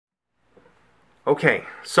Okay,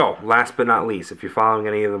 so last but not least, if you're following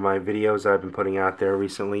any of my videos I've been putting out there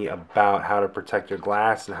recently about how to protect your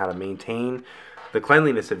glass and how to maintain the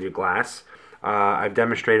cleanliness of your glass, I've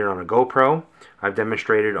demonstrated on a GoPro, I've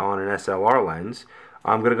demonstrated on an SLR lens.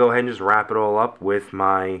 I'm going to go ahead and just wrap it all up with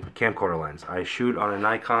my camcorder lens. I shoot on a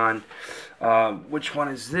Nikon. Which one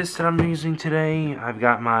is this that I'm using today? I've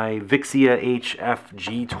got my Vixia HF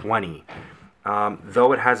G20.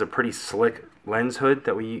 Though it has a pretty slick lens hood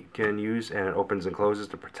that we can use and it opens and closes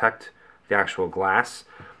to protect the actual glass,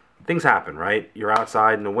 things happen, right? You're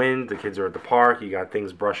outside in the wind, the kids are at the park, you got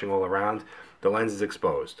things brushing all around, the lens is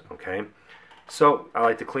exposed, okay? So I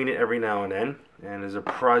like to clean it every now and then, and there's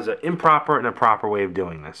an improper and a proper way of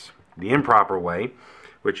doing this. The improper way,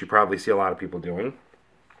 which you probably see a lot of people doing,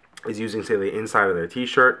 is using, say, the inside of their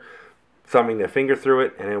t-shirt, thumbing their finger through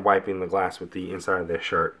it, and then wiping the glass with the inside of their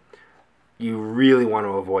shirt. You really want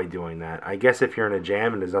to avoid doing that. I guess if you're in a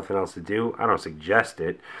jam and there's nothing else to do, I don't suggest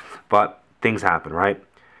it, but things happen, right?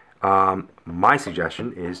 My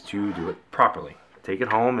suggestion is to do it properly. Take it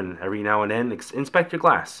home and every now and then inspect your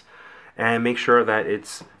glass and make sure that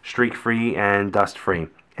it's streak-free and dust-free.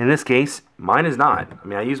 In this case, mine is not. I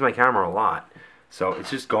mean, I use my camera a lot, so it's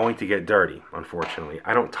just going to get dirty, unfortunately.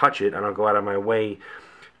 I don't touch it. I don't go out of my way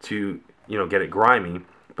to, get it grimy.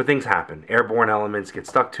 But things happen. Airborne elements get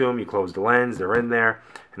stuck to them. You close the lens, they're in there,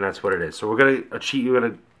 and that's what it is. So we're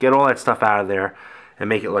gonna get all that stuff out of there and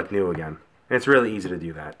make it look new again. And it's really easy to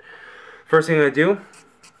do that. First thing I'm gonna do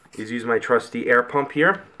is use my trusty air pump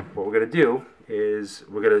here. What we're gonna do is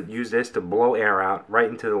we're gonna use this to blow air out right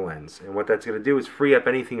into the lens. And what that's gonna do is free up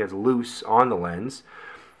anything that's loose on the lens.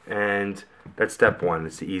 And that's step one.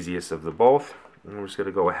 It's the easiest of the both. And we're just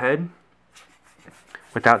gonna go ahead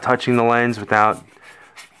without touching the lens, without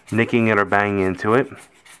nicking it or banging into it.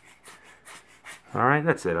 Alright,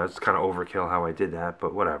 that's it. I was kind of overkill how I did that,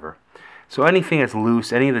 but whatever. So anything that's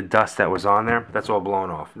loose, any of the dust that was on there, that's all blown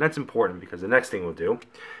off. And that's important because the next thing we'll do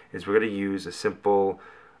is we're going to use a simple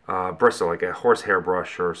bristle, like a horsehair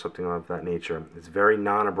brush or something of that nature. It's very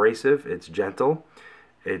non-abrasive, it's gentle,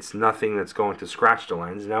 it's nothing that's going to scratch the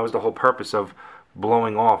lens. And that was the whole purpose of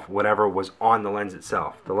blowing off whatever was on the lens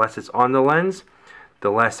itself. The less it's on the lens,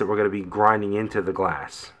 the less that we're going to be grinding into the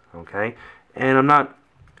glass. Okay, and I'm not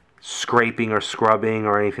scraping or scrubbing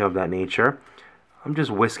or anything of that nature. I'm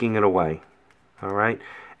just whisking it away. All right,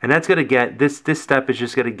 and that's going to get this step is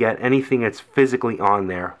just going to get anything that's physically on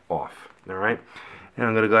there off. All right, and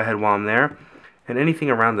I'm going to go ahead while I'm there, and anything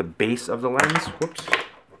around the base of the lens. Whoops,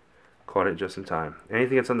 caught it just in time.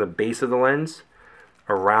 Anything that's on the base of the lens,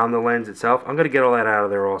 around the lens itself, I'm going to get all that out of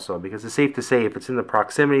there also, because it's safe to say if it's in the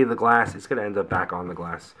proximity of the glass, it's going to end up back on the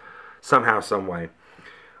glass somehow, some way.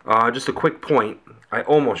 Just a quick point, I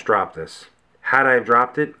almost dropped this. Had I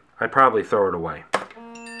dropped it, I'd probably throw it away.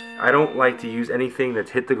 I don't like to use anything that's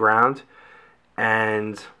hit the ground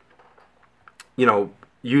and,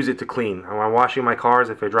 use it to clean. When I'm washing my cars,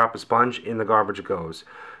 if I drop a sponge, in the garbage it goes.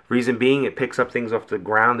 Reason being, it picks up things off the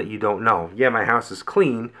ground that you don't know. Yeah, my house is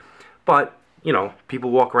clean, but, people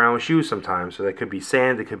walk around with shoes sometimes, so that could be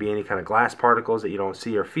sand, it could be any kind of glass particles that you don't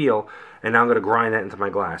see or feel, and now I'm going to grind that into my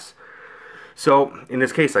glass. So, in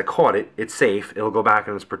this case, I caught it. It's safe. It'll go back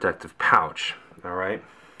in its protective pouch. Alright?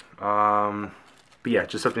 But yeah,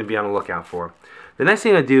 just something to be on the lookout for. The next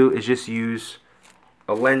thing I do is just use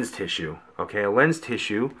a lens tissue. Okay, a lens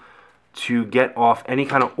tissue to get off any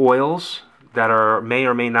kind of oils that may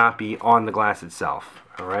or may not be on the glass itself.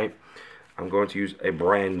 Alright? I'm going to use a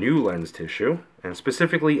brand new lens tissue, and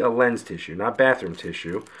specifically a lens tissue, not bathroom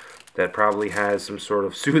tissue, that probably has some sort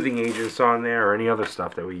of soothing agents on there or any other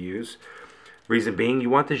stuff that we use. Reason being, you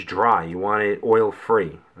want this dry. You want it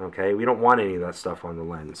oil-free, okay? We don't want any of that stuff on the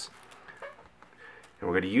lens. And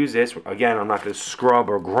we're going to use this. Again, I'm not going to scrub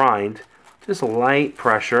or grind. Just light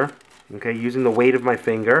pressure, okay? Using the weight of my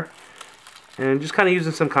finger. And just kind of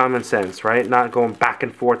using some common sense, right? Not going back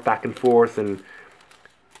and forth, and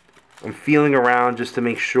I'm feeling around just to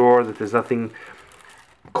make sure that there's nothing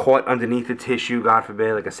caught underneath the tissue, God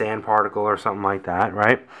forbid, like a sand particle or something like that,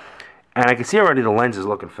 right? And I can see already the lens is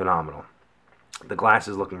looking phenomenal. The glass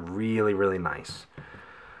is looking really, really nice.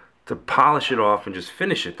 To polish it off and just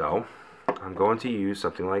finish it though, I'm going to use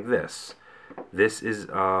something like this. This is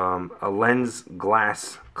a lens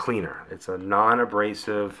glass cleaner. It's a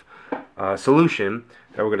non-abrasive solution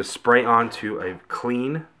that we're going to spray onto a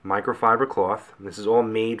clean microfiber cloth. This is all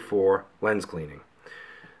made for lens cleaning.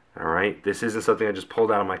 Alright, this isn't something I just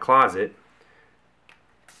pulled out of my closet.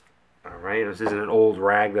 Alright, this isn't an old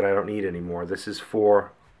rag that I don't need anymore. This is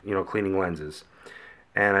for, cleaning lenses.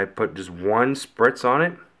 And I put just one spritz on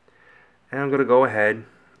it, and I'm going to go ahead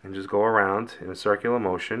and just go around in a circular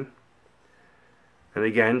motion And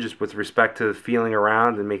again, just with respect to feeling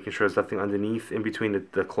around and making sure there's nothing underneath in between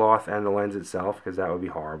the cloth and the lens itself, because that would be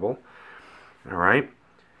horrible. Alright,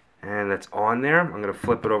 and that's on there. I'm going to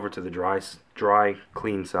flip it over to the dry,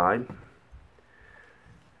 clean side.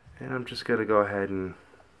 And I'm just going to go ahead and,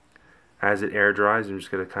 as it air dries, I'm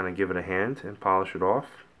just going to kind of give it a hand and polish it off.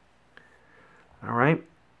 Alright,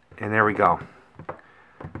 and there we go.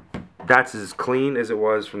 That's as clean as it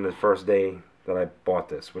was from the first day that I bought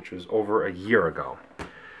this, which was over a year ago.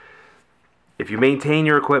 If you maintain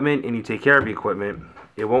your equipment and you take care of your equipment,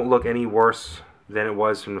 it won't look any worse than it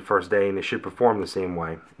was from the first day, and it should perform the same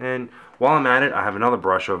way. And while I'm at it, I have another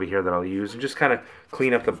brush over here that I'll use and just kind of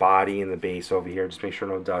clean up the body and the base over here, just make sure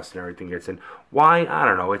no dust and everything gets in. Why? I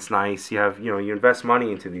don't know. It's nice. You have, you invest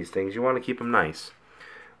money into these things. You want to keep them nice.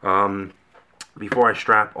 Before I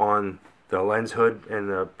strap on the lens hood and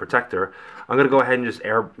the protector, I'm going to go ahead and just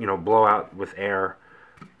blow out with air.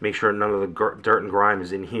 Make sure none of the dirt and grime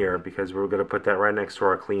is in here, because we're going to put that right next to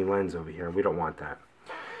our clean lens over here. We don't want that.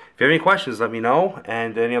 If you have any questions, let me know,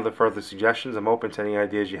 and any other further suggestions, I'm open to any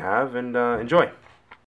ideas you have, and enjoy.